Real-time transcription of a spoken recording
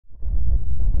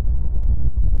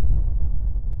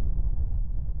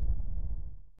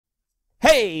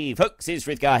Hey folks, it's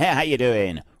Frithgar here, how you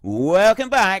doing? Welcome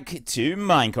back to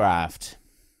Minecraft.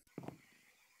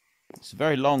 It's a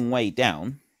very long way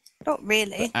down. Not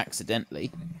really. But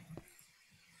accidentally.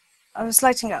 I was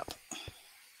lighting up.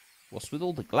 What's with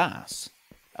all the glass?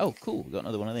 Oh cool, we've got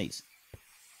another one of these.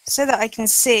 So that I can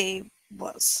see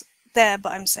what's there,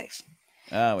 but I'm safe.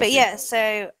 Oh, but yeah,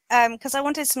 so because I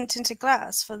wanted some tinted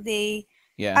glass for the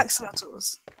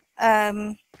axolotls.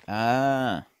 And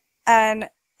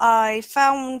I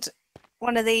found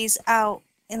one of these out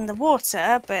in the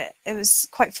water, but it was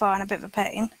quite far and a bit of a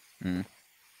pain.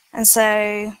 And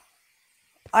so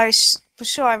for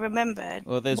sure I rememred.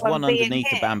 Well, there's one underneath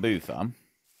the bamboo farm.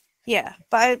 Yeah,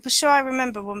 but I was sure I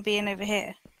remember one being over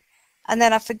here. And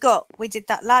then I forgot we did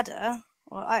that ladder,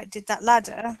 or I did that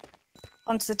ladder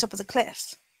onto the top of the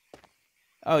cliff.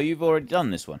 Oh, you've already done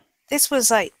this one? This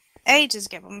was like ages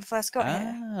ago when we first got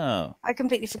here. Oh. I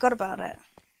completely forgot about it.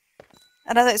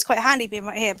 And I thought it's quite handy being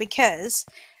right here because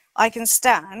I can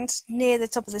stand near the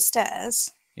top of the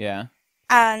stairs. Yeah.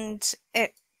 And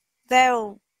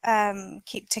they'll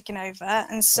keep ticking over.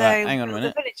 And so right, hang on a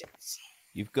minute. The villagers.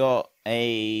 You've got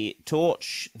a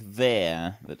torch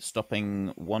there that's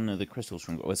stopping one of the crystals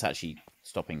from... Well, it's actually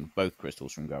stopping both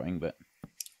crystals from going, but...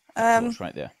 torch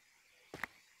right there.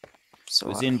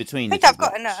 So it's in between. I think I've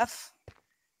got enough.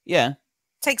 Yeah. It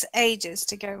takes ages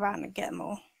to go around and get them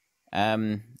all.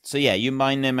 So yeah, you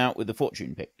mine them out with the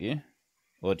fortune pick, do you?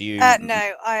 Or do you...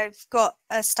 No, I've got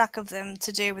a stack of them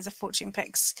to do with the fortune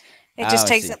picks. It just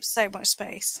takes up so much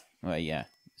space. Well, yeah.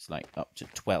 It's like up to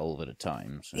 12 at a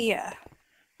time. So. Yeah.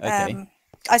 Okay.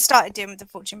 I started doing with the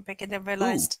fortune pick and then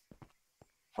realised...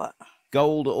 What?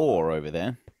 Gold ore over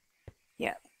there.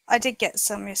 Yeah. I did get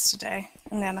some yesterday,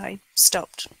 and then I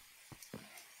stopped.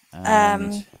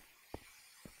 And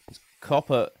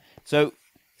copper... So...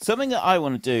 Something that I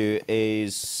want to do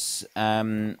is,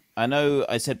 I know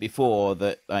I said before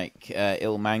that, like,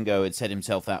 Il Mango had set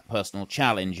himself that personal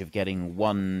challenge of getting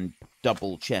one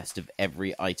double chest of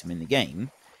every item in the game,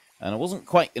 and I wasn't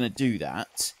quite going to do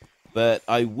that, but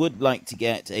I would like to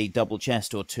get a double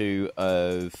chest or two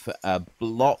of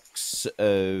blocks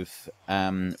of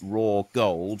raw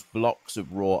gold, blocks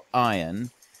of raw iron,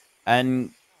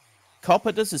 and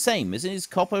copper does the same. Isn't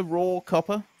copper raw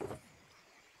copper?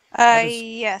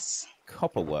 Yes.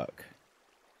 Copper work.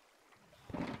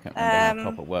 Can't remember how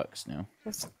copper works now.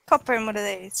 There's copper in one of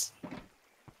these.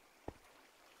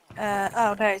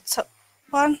 Oh no, top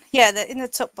one? Yeah, in the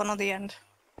top one on the end.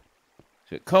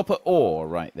 So copper ore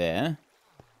right there.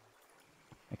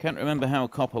 I can't remember how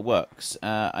copper works.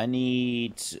 I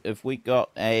need... Have we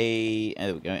got a...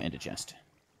 There we go, ender chest.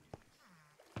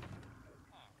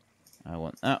 I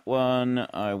want that one.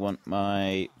 I want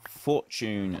my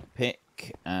fortune pick.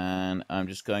 And I'm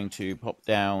just going to pop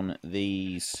down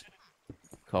these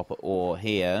copper ore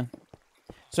here.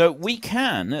 So we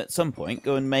can, at some point,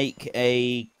 go and make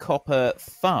a copper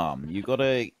farm. You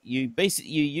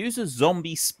use a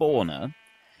zombie spawner,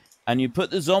 and you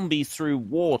put the zombies through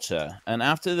water. And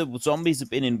after the zombies have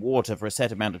been in water for a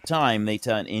set amount of time, they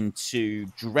turn into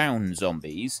drowned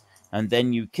zombies, and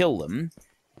then you kill them.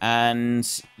 And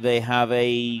they have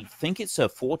I think it's a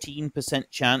 14%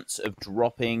 chance of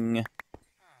dropping...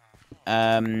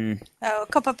 a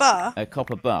copper bar? A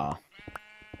copper bar.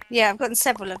 Yeah, I've gotten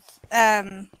several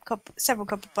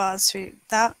copper bars through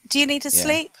that. Do you need to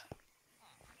sleep?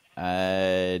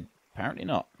 Apparently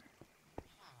not.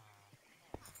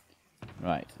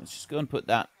 Right, let's just go and put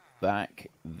that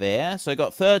back there. So I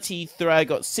got 33, I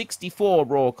got 64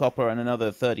 raw copper and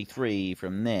another 33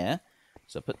 from there.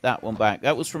 So I put that one back.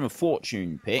 That was from a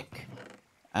fortune pick.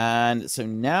 And so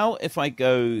now if I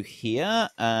go here,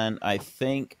 and I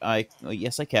think oh,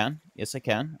 yes, I can. Yes, I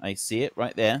can. I see it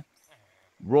right there.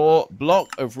 Block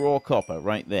of raw copper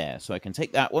right there. So I can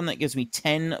take that one. That gives me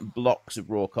 10 blocks of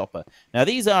raw copper. Now,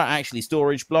 these are actually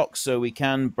storage blocks, so we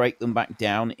can break them back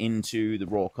down into the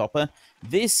raw copper.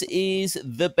 This is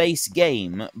the base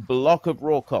game block of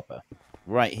raw copper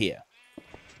right here.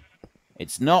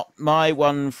 It's not my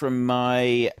one from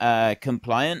my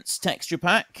compliance texture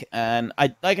pack, and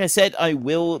like I said, I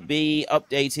will be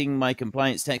updating my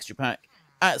compliance texture pack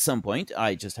at some point.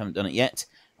 I just haven't done it yet,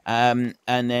 and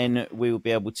then we will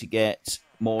be able to get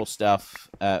more stuff.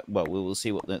 Well, we will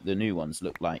see what the new ones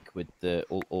look like with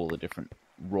all the different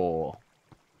raw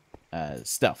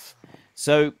stuff.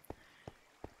 So...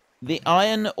 The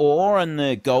iron ore and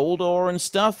the gold ore and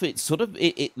stuff,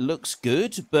 it looks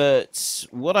good, but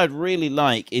what I'd really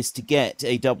like is to get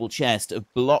a double chest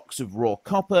of blocks of raw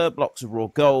copper, blocks of raw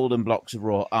gold, and blocks of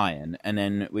raw iron, and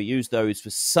then we use those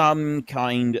for some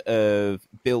kind of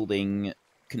building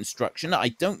construction. I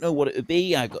don't know what it would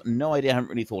be. I've got no idea. I haven't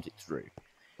really thought it through.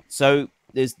 So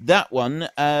there's that one.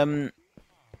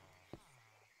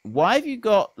 Why have you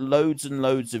got loads and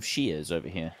loads of shears over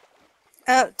here?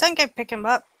 Don't go pick them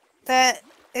up.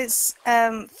 It's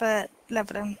for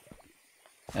leveling.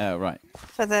 Oh, right.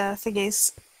 For the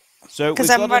thingies. So because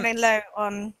I'm running low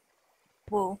on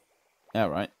wool. All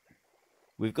right.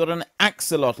 We've got an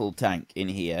axolotl tank in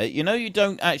here. You know, you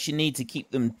don't actually need to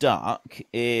keep them dark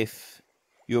if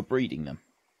you're breeding them.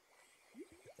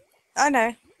 I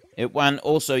know. And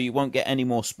also, you won't get any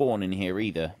more spawn in here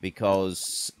either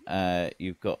because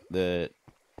you've got the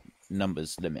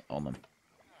numbers limit on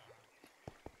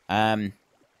them.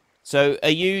 So are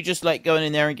you just like going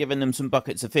in there and giving them some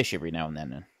buckets of fish every now and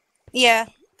then? Yeah,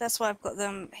 that's why I've got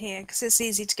them here because it's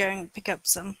easy to go and pick up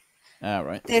some. All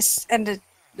right. This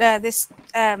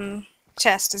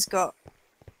chest has got.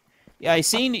 Yeah, I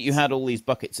seen that you had all these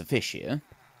buckets of fish here.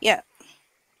 Yeah.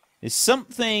 There's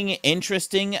something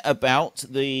interesting about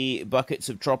the buckets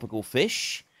of tropical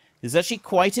fish. There's actually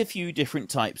quite a few different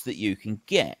types that you can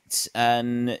get.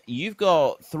 And you've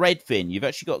got threadfin. You've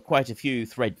actually got quite a few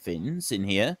threadfins in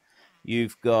here.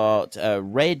 You've got a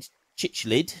red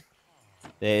chichlid.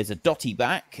 There's a dotty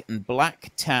back and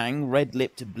black tang,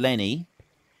 red-lipped blenny.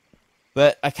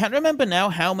 But I can't remember now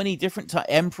how many different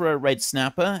emperor red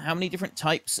snapper, how many different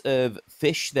types of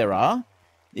fish there are.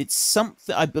 It's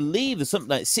something, I believe there's something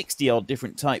like 60-odd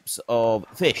different types of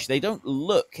fish. They don't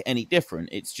look any different.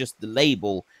 It's just the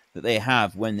label that they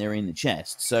have when they're in the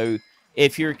chest. So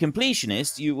if you're a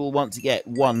completionist, you will want to get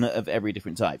one of every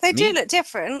different type. They do look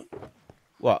different.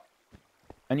 What?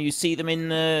 And you see them in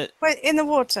the... Wait, in the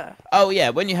water. Oh, yeah.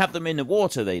 When you have them in the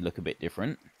water, they look a bit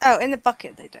different. Oh, in the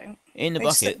bucket they don't. In the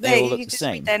bucket, they all look the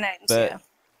same. Their names, but yeah.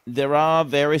 There are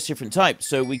various different types,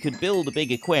 so we could build a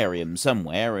big aquarium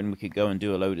somewhere, and we could go and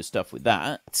do a load of stuff with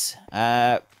that.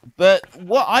 But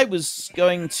what I was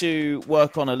going to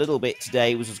work on a little bit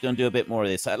today was I was going to do a bit more of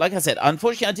this. Like I said,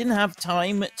 unfortunately, I didn't have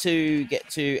time to get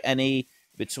to any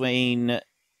between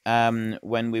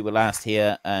when we were last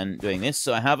here and doing this,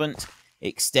 so I haven't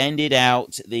extended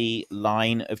out the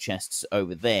line of chests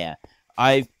over there.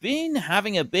 I've been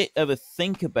having a bit of a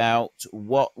think about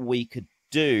what we could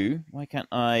do. Why can't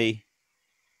I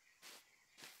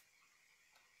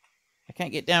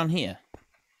can't get down here.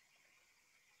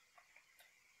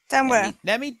 Down where?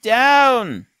 Let me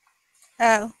down!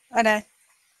 Oh, I know.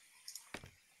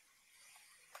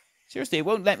 Seriously, it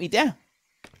won't let me down.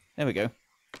 There we go.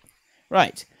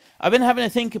 Right. I've been having to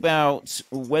think about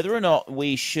whether or not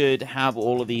we should have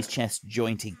all of these chests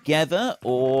joined together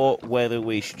or whether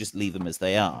we should just leave them as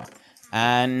they are.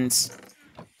 And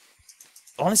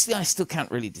honestly, I still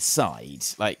can't really decide.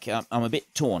 Like, I'm a bit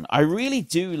torn. I really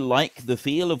do like the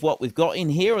feel of what we've got in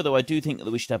here, although I do think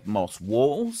that we should have moss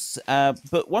walls.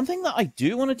 But one thing that I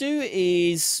do want to do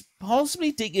is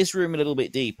possibly dig this room a little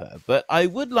bit deeper. But I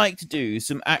would like to do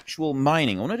some actual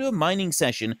mining. I want to do a mining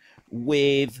session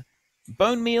with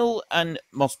bone meal and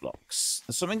moss blocks.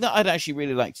 It's something that I'd actually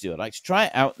really like to do. I'd like to try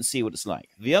it out and see what it's like.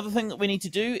 The other thing that we need to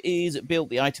do is build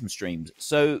the item streams.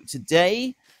 So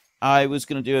today I was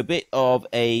going to do a bit of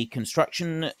a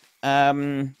construction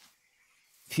few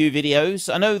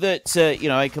videos. I know that, you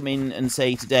know, I come in and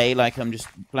say today, like, I'm just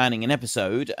planning an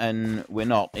episode, and we're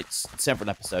not. It's several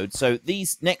episodes. So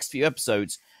these next few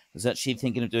episodes, I was actually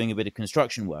thinking of doing a bit of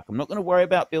construction work. I'm not going to worry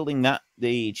about building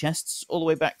the chests all the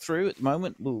way back through at the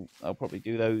moment. I'll probably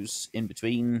do those in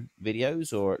between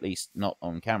videos, or at least not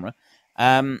on camera.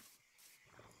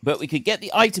 But we could get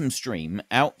the item stream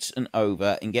out and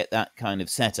over and get that kind of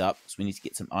set up. So we need to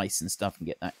get some ice and stuff and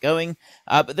get that going.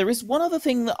 But there is one other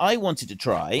thing that I wanted to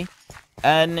try.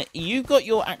 And you've got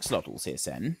your axolotls here,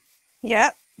 Sen.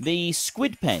 Yeah. The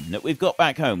squid pen that we've got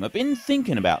back home. I've been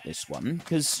thinking about this one,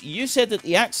 because you said that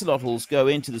the axolotls go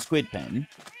into the squid pen,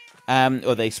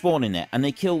 or they spawn in it, and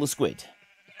they kill the squid.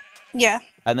 Yeah.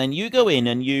 And then you go in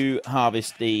and you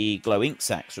harvest the glow ink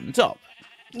sacks from the top.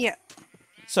 Yeah.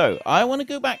 So, I want to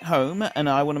go back home, and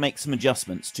I want to make some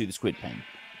adjustments to the squid pen.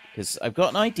 Because I've got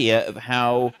an idea of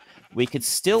how we could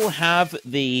still have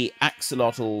the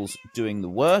axolotls doing the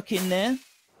work in there,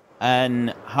 and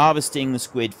harvesting the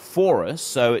squid for us,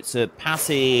 so it's a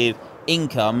passive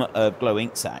income of glow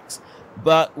ink sacks.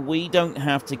 But we don't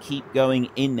have to keep going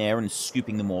in there and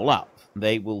scooping them all up.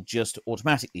 They will just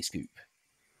automatically scoop.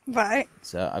 Right.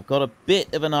 So I've got a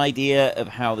bit of an idea of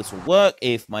how this will work,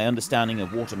 if my understanding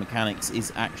of water mechanics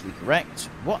is actually correct.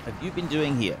 What have you been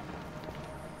doing here?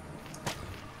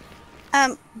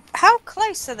 How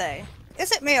close are they?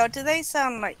 Is it me, or do they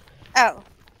sound like... Oh.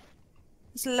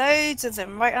 There's loads of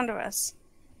them right under us.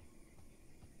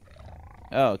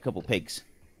 Oh, a couple pigs.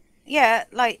 Yeah,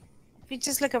 like if you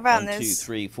just look around, 1, 2, there's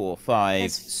 3, 4, 5,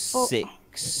 there's four.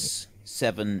 6,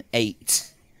 7,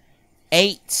 8.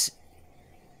 8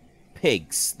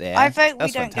 pigs I there. vote we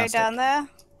That's don't go down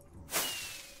fantastic.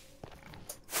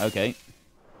 there. Okay.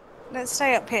 Let's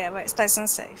stay up here where it's nice and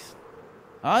safe.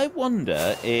 I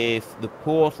wonder if the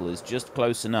portal is just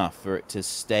close enough for it to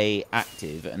stay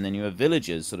active, and then you have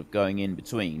villagers sort of going in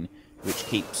between, which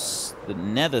keeps the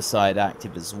nether side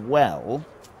active as well,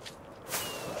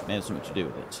 which may have something to do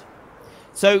with it.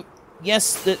 So,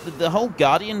 yes, the whole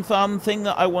Guardian Farm thing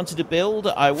that I wanted to build,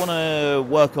 I want to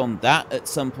work on that at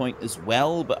some point as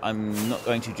well, but I'm not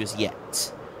going to just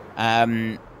yet.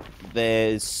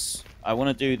 I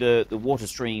want to do the water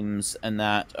streams and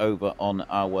that over on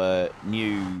our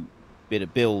new bit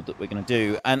of build that we're going to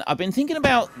do. And I've been thinking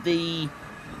about the...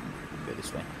 Go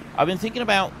this way. I've been thinking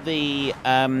about the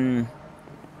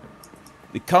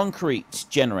concrete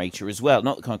generator as well.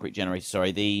 Not the concrete generator,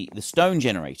 sorry. The stone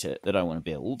generator that I want to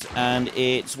build. And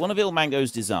it's one of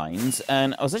Ilmango's designs.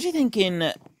 And I was actually thinking...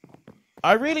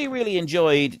 I really, really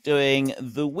enjoyed doing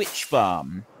the witch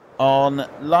farm on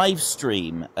live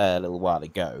stream a little while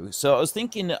ago. So I was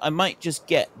thinking I might just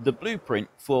get the blueprint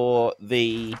for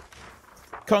the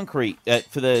concrete,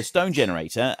 for the stone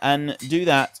generator, and do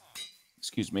that,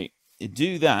 excuse me,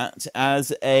 do that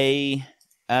as a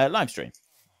live stream.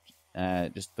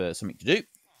 Just for something to do.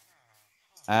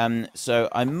 So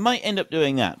I might end up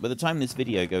doing that. By the time this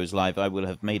video goes live, I will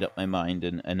have made up my mind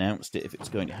and announced it if it's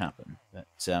going to happen. But,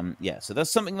 yeah, so that's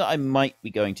something that I might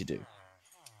be going to do.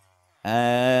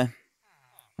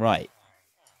 Right.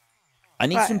 I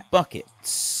need some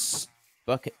buckets.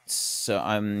 Buckets. So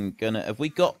I'm gonna... Have we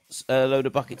got a load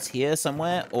of buckets here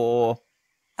somewhere, or...?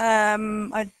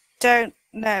 I don't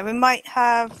know. We might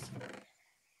have...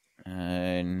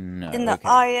 no. In the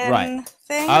iron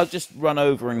thing? I'll just run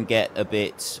over and get a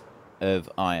bit of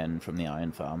iron from the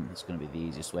iron farm. It's going to be the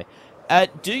easiest way.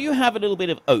 Do you have a little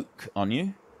bit of oak on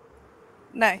you?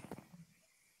 No.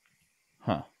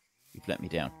 Huh. You've let me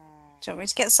down. Do you want me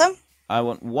to get some? I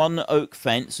want 1 oak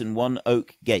fence and 1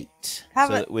 oak gate so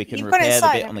that we can You've repair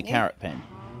inside, the bit on the carrot pen.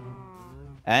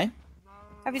 Eh?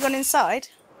 Have you gone inside?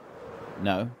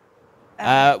 No.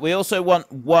 We also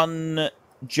want 1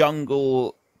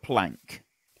 jungle plank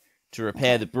to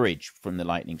repair the bridge from the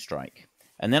lightning strike.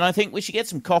 And then I think we should get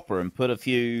some copper and put a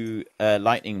few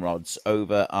lightning rods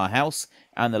over our house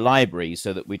and the library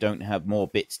so that we don't have more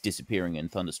bits disappearing in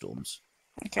thunderstorms.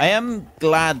 Okay. I am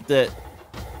glad that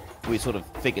we sort of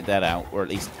figured that out, or at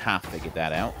least half figured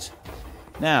that out.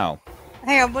 Now...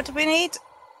 Hang on, what do we need?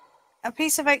 A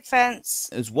piece of oak fence.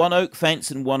 There's 1 oak fence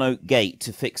and 1 oak gate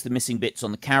to fix the missing bits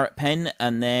on the carrot pen,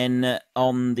 and then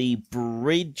on the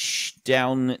bridge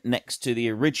down next to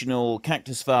the original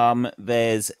cactus farm,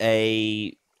 there's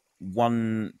a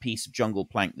 1 piece of jungle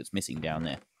plank that's missing down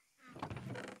there.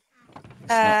 It's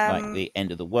not like the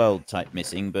end of the world type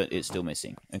missing, but it's still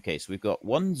missing. Okay, so we've got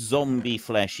 1 zombie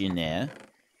flesh in there.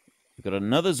 We've got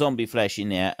another zombie flesh in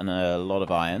there, and a lot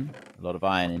of iron. A lot of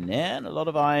iron in there, and a lot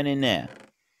of iron in there.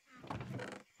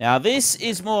 Now, this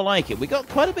is more like it. We got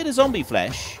quite a bit of zombie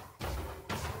flesh.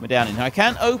 We're down in here. I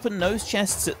can't open those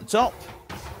chests at the top.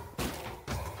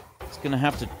 It's going to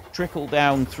have to trickle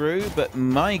down through, but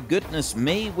my goodness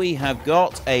me, we have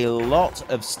got a lot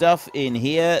of stuff in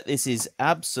here. This is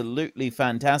absolutely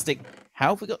fantastic. How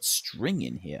have we got string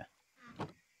in here?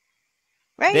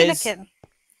 Where are you looking?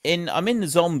 I'm in the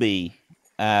zombie,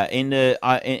 in the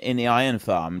iron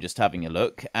farm, just having a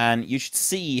look, and you should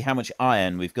see how much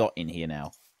iron we've got in here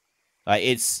now. Like,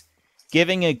 it's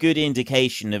giving a good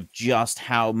indication of just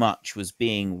how much was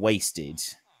being wasted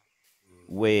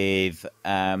with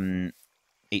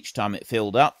each time it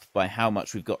filled up by how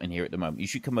much we've got in here at the moment. You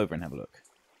should come over and have a look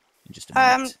in just a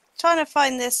minute. Trying to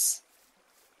find this.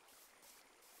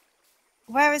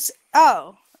 Where is?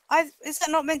 Oh, is that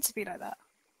not meant to be like that?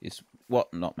 Is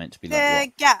what not meant to be like that?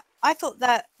 The gap. I thought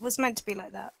that was meant to be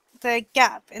like that. The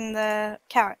gap in the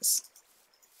carrots.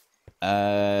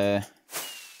 No,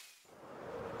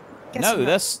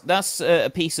 that's a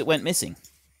piece that went missing.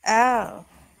 Oh.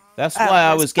 That's why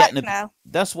I was getting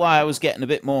that's why I was getting a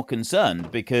bit more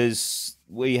concerned, because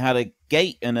we had a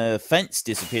gate and a fence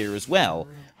disappear as well,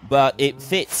 but it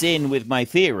fits in with my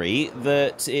theory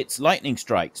that it's lightning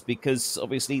strikes, because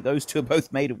obviously those two are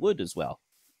both made of wood as well.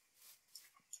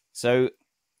 So,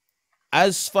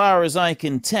 as far as I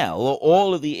can tell,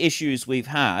 all of the issues we've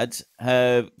had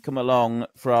have come along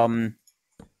from...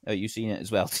 Oh, you've seen it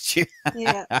as well, did you?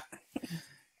 Yeah.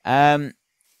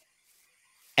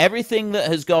 Everything that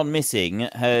has gone missing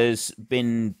has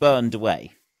been burned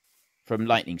away from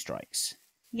lightning strikes.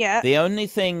 Yeah. The only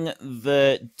thing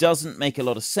that doesn't make a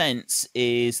lot of sense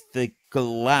is the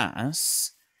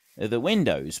glass, the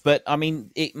windows. But, I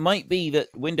mean, it might be that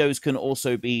windows can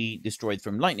also be destroyed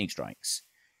from lightning strikes.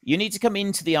 You need to come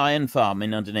into the iron farm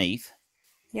in underneath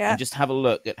Yeah. and just have a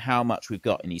look at how much we've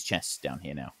got in these chests down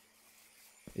here now.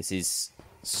 This is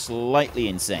slightly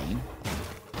insane.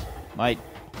 My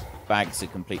bags are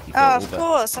completely full. Oh, of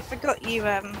course. I forgot you.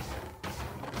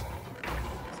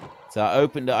 So I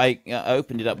opened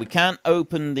it up. We can't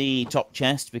open the top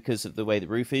chest because of the way the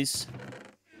roof is.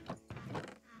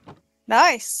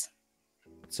 Nice.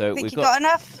 So Think we've you got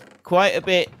enough? quite a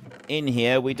bit in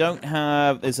here. We don't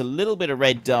have... There's a little bit of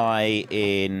red dye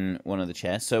in one of the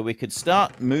chests, so we could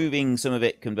start moving some of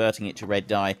it, converting it to red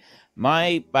dye.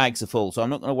 My bags are full, so I'm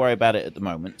not going to worry about it at the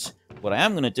moment. What I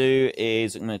am going to do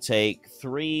is I'm going to take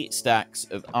 3 stacks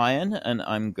of iron, and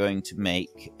I'm going to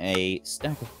make a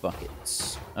stack of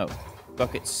buckets. Oh,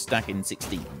 buckets stack in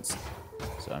 16s.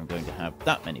 So I'm going to have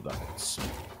that many buckets.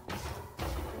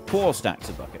 4 stacks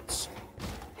of buckets.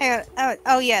 Hang on.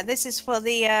 Oh yeah, this is for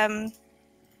the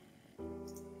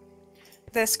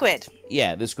squid.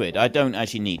 Yeah, the squid. I don't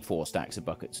actually need 4 stacks of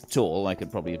buckets at all. I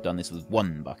could probably have done this with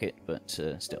 1 bucket, but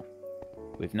still.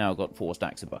 We've now got 4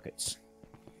 stacks of buckets.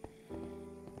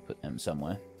 Put them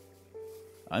somewhere.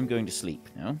 I'm going to sleep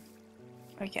now.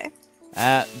 Okay.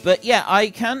 But yeah, I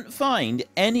can't find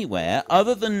anywhere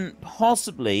other than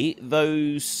possibly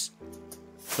those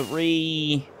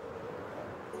 3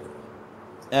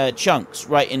 chunks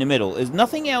right in the middle. There's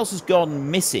nothing else has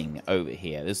gone missing over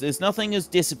here. There's nothing has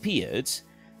disappeared.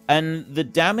 And the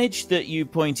damage that you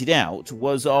pointed out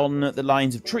was on the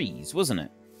lines of trees, wasn't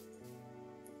it?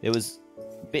 There was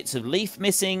bits of leaf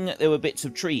missing. There were bits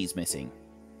of trees missing.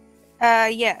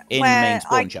 Yeah. In the main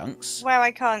spawn chunks. Where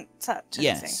I can't touch anything.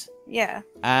 Yes. Yeah.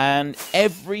 And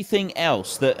everything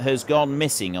else that has gone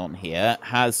missing on here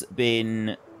has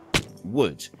been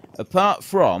wood. Apart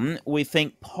from, we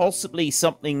think possibly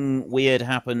something weird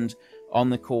happened on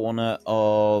the corner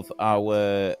of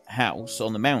our house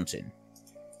on the mountain.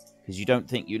 Because you don't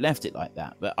think you left it like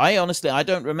that. But I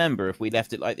don't remember if we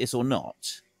left it like this or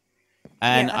not.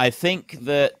 And Yeah. I think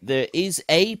that there is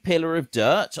a pillar of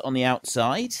dirt on the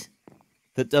outside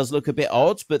that does look a bit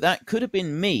odd, but that could have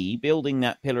been me building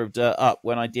that pillar of dirt up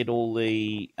when I did all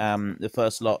the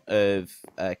first lot of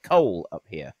coal up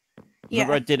here.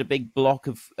 Remember I did a big block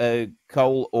of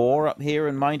coal ore up here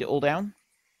and mined it all down?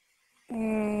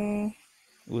 It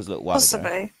was a little while ago.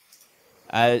 Possibly.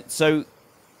 So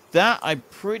that, I'm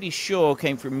pretty sure,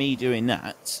 came from me doing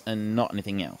that and not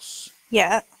anything else.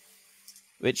 Yeah.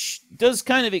 Which does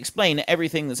kind of explain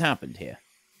everything that's happened here.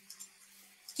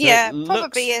 So yeah,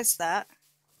 probably is that.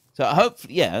 So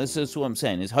hopefully, yeah, that's what I'm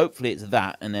saying, is hopefully it's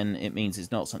that, and then it means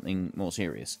it's not something more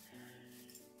serious.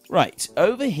 Right,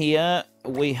 over here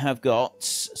we have got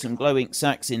some glow ink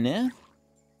sacks in there.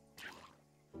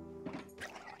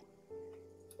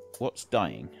 What's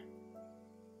dying?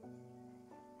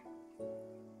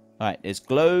 Alright, there's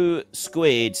glow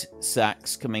squid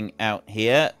sacks coming out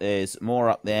here. There's more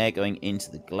up there going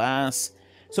into the glass.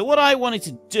 So what I wanted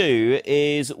to do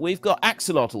is, we've got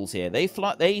axolotls here. They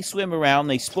fly, they swim around,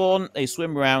 they spawn, they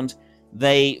swim around,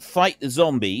 they fight the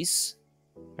zombies.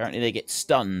 Apparently they get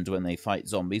stunned when they fight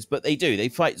zombies, but they do. They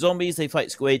fight zombies, they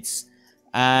fight squids,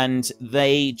 and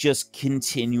they just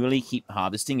continually keep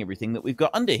harvesting everything that we've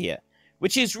got under here.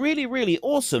 Which is really, really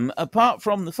awesome, apart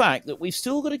from the fact that we've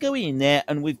still got to go in there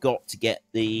and we've got to get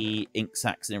the ink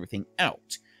sacks and everything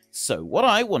out. So what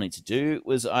I wanted to do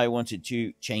was I wanted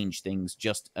to change things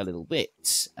just a little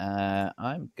bit.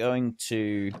 I'm going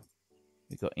to...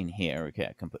 We've got in here, okay,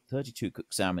 I can put 32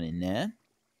 cooked salmon in there.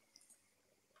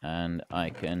 And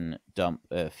I can dump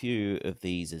a few of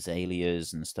these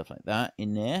azaleas and stuff like that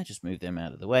in there. Just move them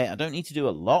out of the way. I don't need to do a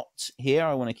lot here.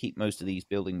 I want to keep most of these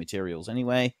building materials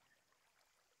anyway.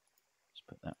 Just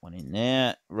put that one in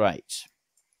there. Right.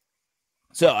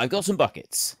 So I've got some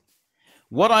buckets.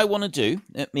 What I want to do,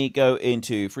 let me go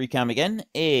into free cam again,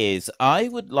 is I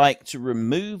would like to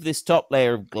remove this top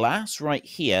layer of glass right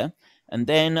here. And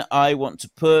then I want to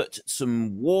put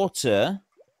some water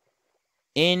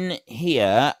in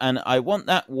here, and I want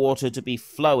that water to be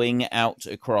flowing out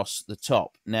across the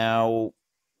top. Now,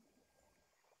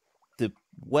 the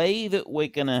way that we're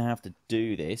going to have to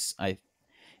do this,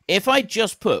 if I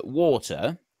just put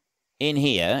water in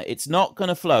here, it's not going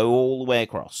to flow all the way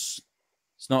across.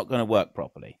 It's not going to work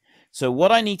properly. So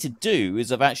what I need to do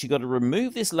is I've actually got to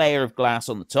remove this layer of glass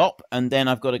on the top, and then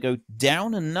I've got to go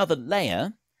down another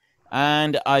layer,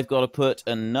 and I've got to put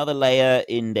another layer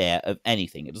in there of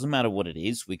anything. It doesn't matter what it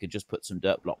is. We could just put some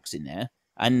dirt blocks in there.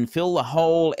 and fill the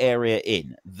whole area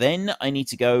in. Then I need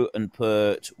to go and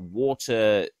put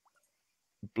water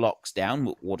blocks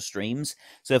down, water streams.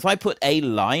 So if I put a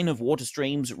line of water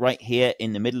streams right here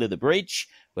in the middle of the bridge,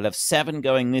 we'll have 7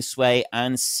 going this way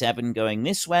and 7 going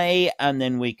this way, and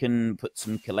then we can put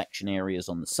some collection areas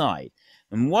on the side.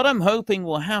 And what I'm hoping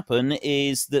will happen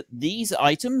is that these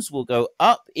items will go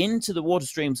up into the water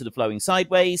streams that are flowing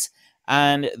sideways,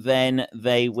 and then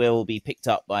they will be picked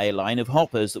up by a line of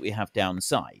hoppers that we have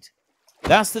downside.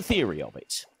 That's the theory of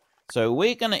it. So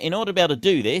we're going to, in order to be able to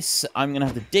do this, I'm going to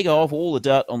have to dig off all the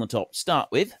dirt on the top to start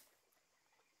with.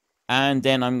 And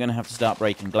then I'm going to have to start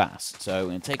breaking glass. So we're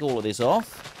going to take all of this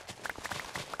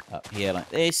off. Up here like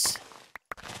this.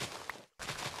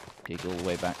 Dig all the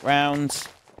way back round.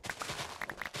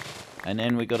 And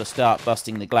then we've got to start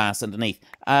busting the glass underneath.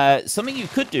 Something you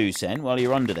could do, Sen, while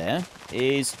you're under there,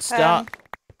 is start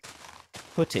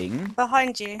putting...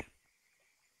 Behind you.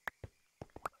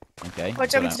 Okay. What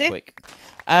do you want me to do? Quick.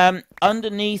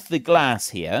 Underneath the glass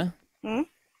here,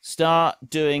 start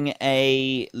doing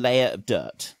a layer of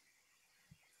dirt.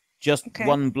 Just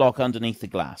one block underneath the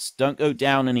glass. Don't go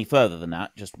down any further than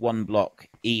that. Just one block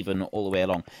even all the way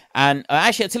along. And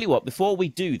actually, I'll tell you what, before we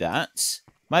do that,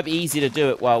 might be easy to do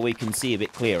it while we can see a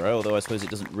bit clearer, although I suppose it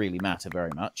doesn't really matter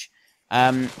very much.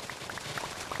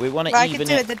 We want to even I can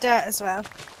do it with the dirt as well.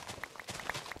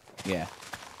 Yeah.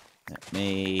 Let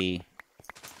me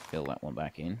fill that one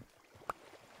back in.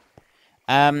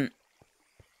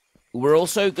 We're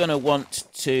also going to want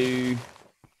to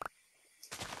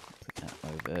put that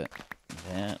over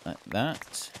there, like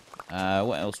that.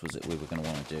 What else was it we were going to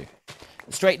want to do?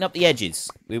 Straighten up the edges.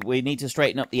 We need to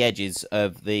straighten up the edges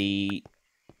of the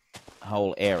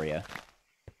whole area.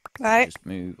 Right. Just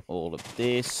move all of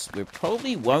this. We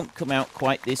probably won't come out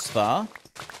quite this far.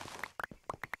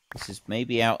 This is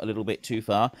maybe out a little bit too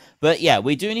far. But yeah,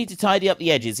 we do need to tidy up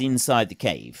the edges inside the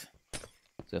cave.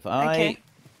 So if I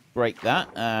break that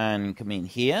and come in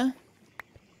here,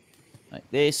 like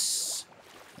this,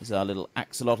 is our little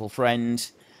axolotl friend.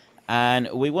 And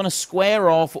we want to square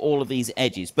off all of these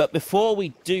edges. But before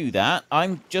we do that,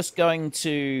 I'm just going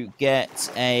to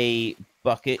get a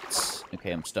bucket.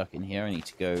 Okay, I'm stuck in here. I need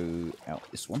to go out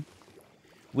this one.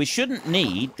 We shouldn't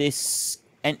need this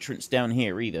entrance down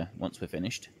here either once we're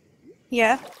finished.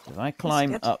 Yeah. If I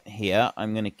climb up here,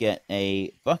 I'm going to get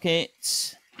a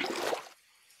bucket.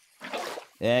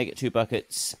 There, get 2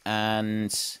 buckets.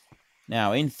 And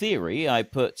now, in theory, I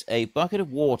put a bucket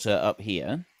of water up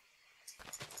here.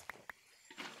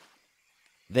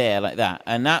 There, like that.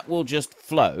 And that will just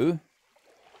flow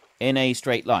in a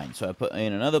straight line. So I put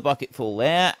in another bucket full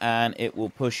there, and it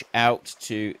will push out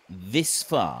to this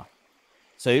far.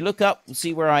 So you look up and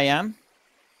see where I am.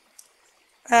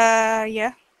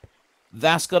 Yeah.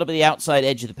 That's got to be the outside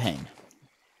edge of the pen.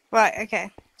 Right,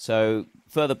 okay. So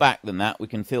further back than that, we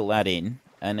can fill that in.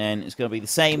 And then it's going to be the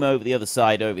same over the other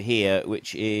side over here,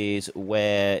 which is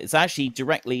where it's actually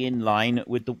directly in line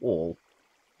with the wall,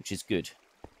 which is good.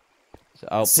 So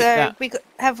I'll pick that.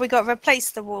 Have we got to replace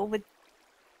the wall with,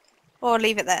 or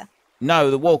leave it there?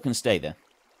 No, the wall can stay there.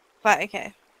 Right,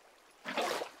 okay.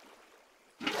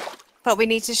 But we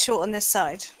need to shorten this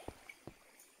side.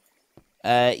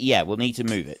 Yeah, we'll need to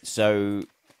move it. So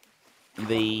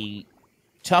the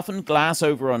toughened glass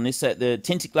over on this side, the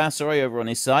tinted glass, sorry, over on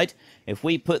this side, if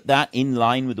we put that in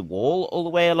line with the wall all the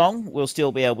way along, we'll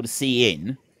still be able to see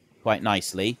in quite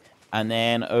nicely. And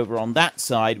then over on that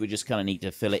side, we just kind of need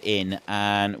to fill it in.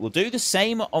 And we'll do the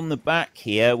same on the back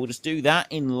here. We'll just do that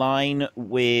in line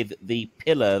with the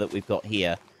pillar that we've got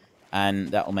here. And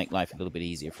that will make life a little bit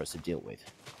easier for us to deal with.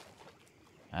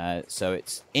 So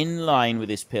it's in line with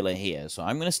this pillar here. So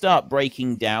I'm going to start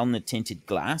breaking down the tinted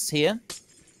glass here.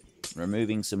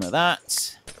 Removing some of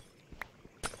that.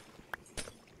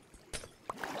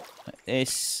 Like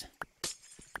this.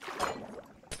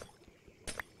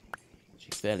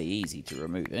 It's fairly easy to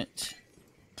remove it.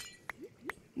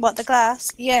 What, the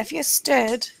glass? Yeah, if you're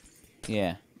stood.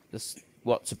 Yeah.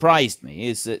 What surprised me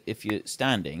is that if you're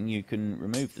standing, you can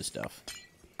remove the stuff.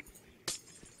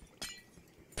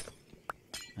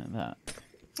 Like that.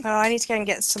 Oh, I need to go and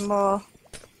get some more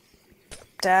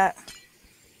dirt.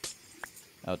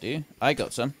 Oh, do you? I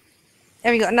got some.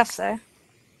 Have you got enough, though?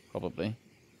 Probably.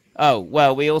 Oh,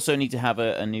 well, we also need to have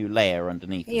a new layer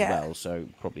underneath as well, so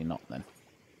probably not then.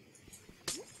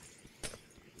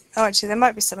 Oh, actually, there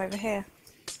might be some over here.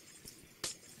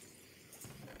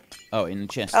 Oh, in the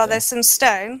chest. Oh, there's some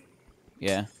stone.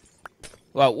 Yeah.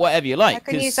 Well, whatever you like. I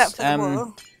can use that for the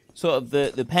wall. Sort of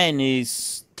the pen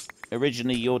is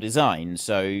originally your design,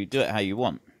 so you do it how you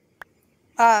want.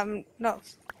 Not.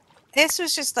 This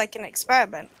was just like an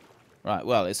experiment. Right,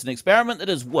 well, it's an experiment that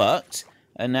has worked,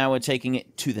 and now we're taking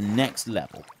it to the next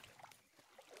level.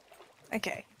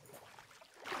 Okay.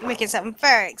 Make it sound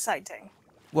very exciting.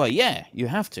 Well, yeah, you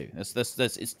have to. It's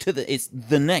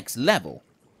the next level.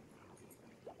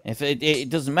 If it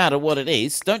doesn't matter what it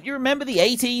is. Don't you remember the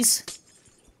 80s?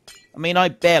 I mean, I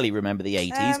barely remember the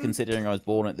 80s, considering I was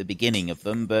born at the beginning of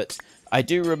them, but I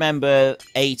do remember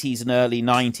 80s and early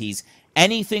 90s.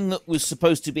 Anything that was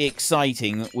supposed to be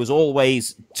exciting was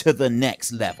always to the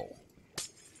next level.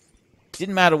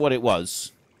 Didn't matter what it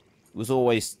was. It was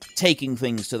always taking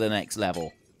things to the next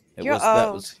level.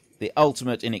 That was the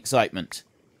ultimate in excitement.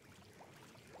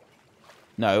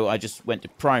 No, I just went to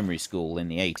primary school in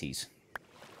the 80s.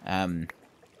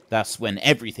 That's when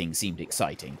everything seemed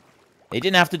exciting. They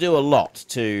didn't have to do a lot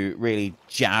to really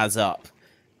jazz up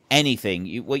anything.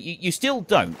 You still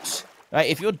don't. Right?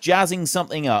 If you're jazzing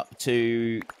something up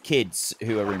to kids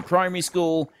who are in primary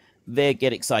school, they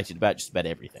get excited about just about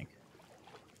everything.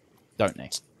 Don't they?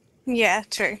 Yeah,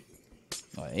 true.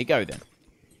 Well, there you go, then.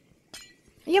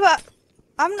 Yeah, but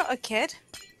I'm not a kid.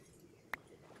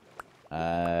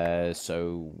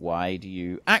 So why do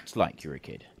you act like you're a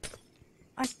kid?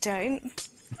 I don't.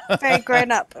 Very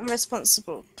grown up and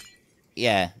responsible.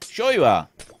 Yeah, sure you are.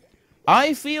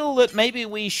 I feel that maybe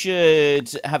we should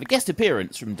have a guest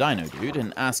appearance from Dino Dude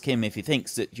and ask him if he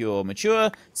thinks that you're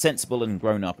mature, sensible, and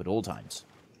grown up at all times.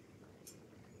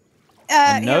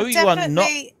 No, you are not.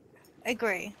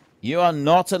 Agree. You are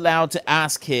not allowed to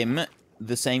ask him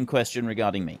the same question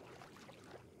regarding me.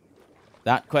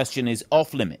 That question is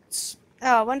off limits.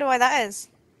 Oh, I wonder why that is.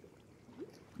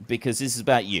 Because this is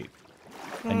about you.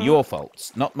 And your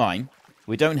faults, not mine.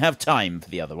 We don't have time for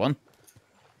the other one.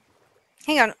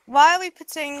 Hang on. Why are we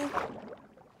putting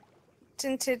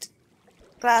tinted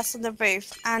glass on the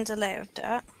roof and a layer of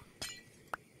dirt?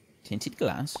 Tinted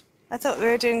glass? I thought we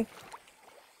were doing...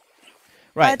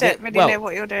 Right. I don't really know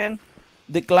what you're doing.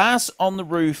 The glass on the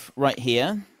roof right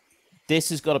here, this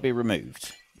has got to be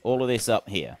removed. All of this up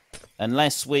here.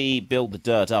 Unless we build the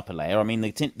dirt up a layer. I mean,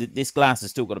 this glass has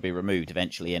still got to be removed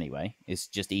eventually anyway. It's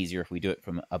just easier if we do it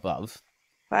from above.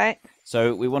 Right.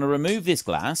 So we want to remove this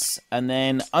glass, and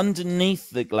then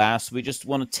underneath the glass, we just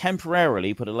want to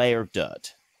temporarily put a layer of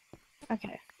dirt.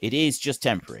 Okay. It is just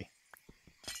temporary.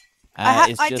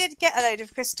 I did get a load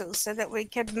of crystals so that we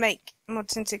could make more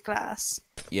tinted glass.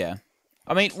 Yeah.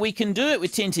 I mean, we can do it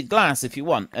with tinted glass if you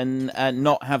want, and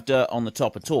not have dirt on the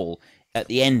top at all. At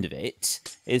the end of it,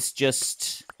 it's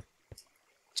just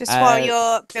while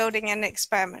you're building and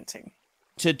experimenting.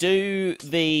 To do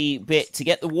the bit, to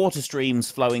get the water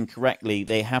streams flowing correctly,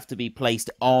 they have to be placed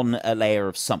on a layer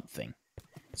of something.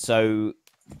 So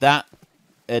that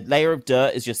a layer of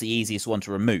dirt is just the easiest one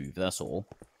to remove, that's all.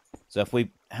 So if we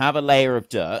have a layer of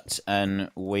dirt, and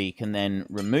we can then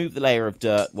remove the layer of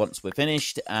dirt once we're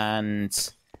finished, and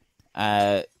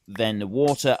then the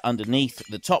water underneath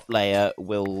the top layer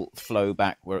will flow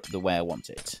back the way I want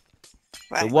it.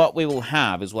 Right. So what we will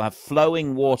have is we'll have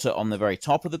flowing water on the very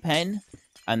top of the pen,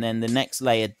 and then the next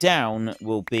layer down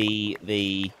will be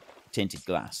the tinted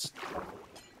glass.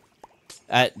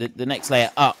 The next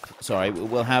layer up, sorry,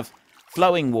 we'll have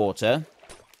flowing water.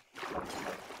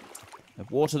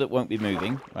 Water that won't be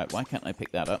moving. Right, why can't I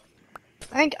pick that up?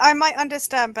 I think I might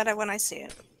understand better when I see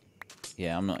it.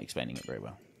 Yeah, I'm not explaining it very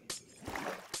well.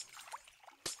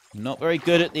 I'm not very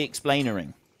good at the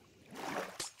explainering.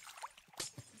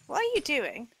 What are you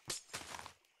doing?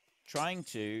 Trying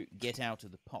to get out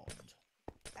of the pond.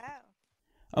 Oh.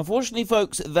 Unfortunately,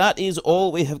 folks, that is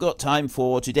all we have got time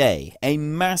for today. A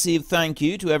massive thank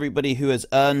you to everybody who has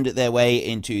earned their way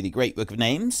into the Great Book of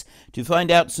Names. To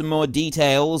find out some more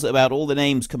details about all the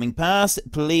names coming past,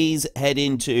 please head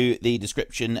into the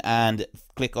description and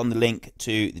click on the link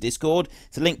to the Discord.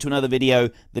 It's a link to another video.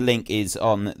 The link is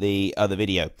on the other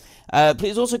video.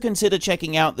 Please also consider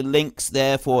checking out the links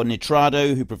there for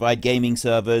Nitrado, who provide gaming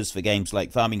servers for games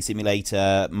like Farming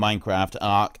Simulator, Minecraft,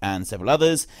 Ark, and several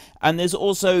others. And there's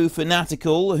also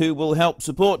Fanatical, who will help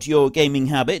support your gaming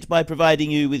habit by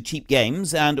providing you with cheap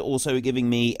games and also giving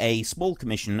me a small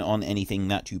commission on anything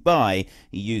that you buy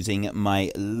using my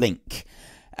link.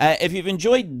 If you've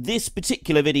enjoyed this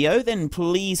particular video, then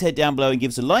please head down below and give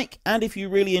us a like. And if you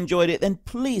really enjoyed it, then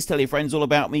please tell your friends all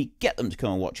about me. Get them to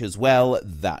come and watch as well.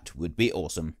 That would be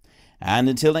awesome. And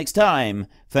until next time,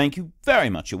 thank you very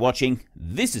much for watching.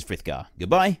 This is Frithgar.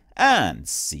 Goodbye, and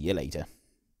see you later.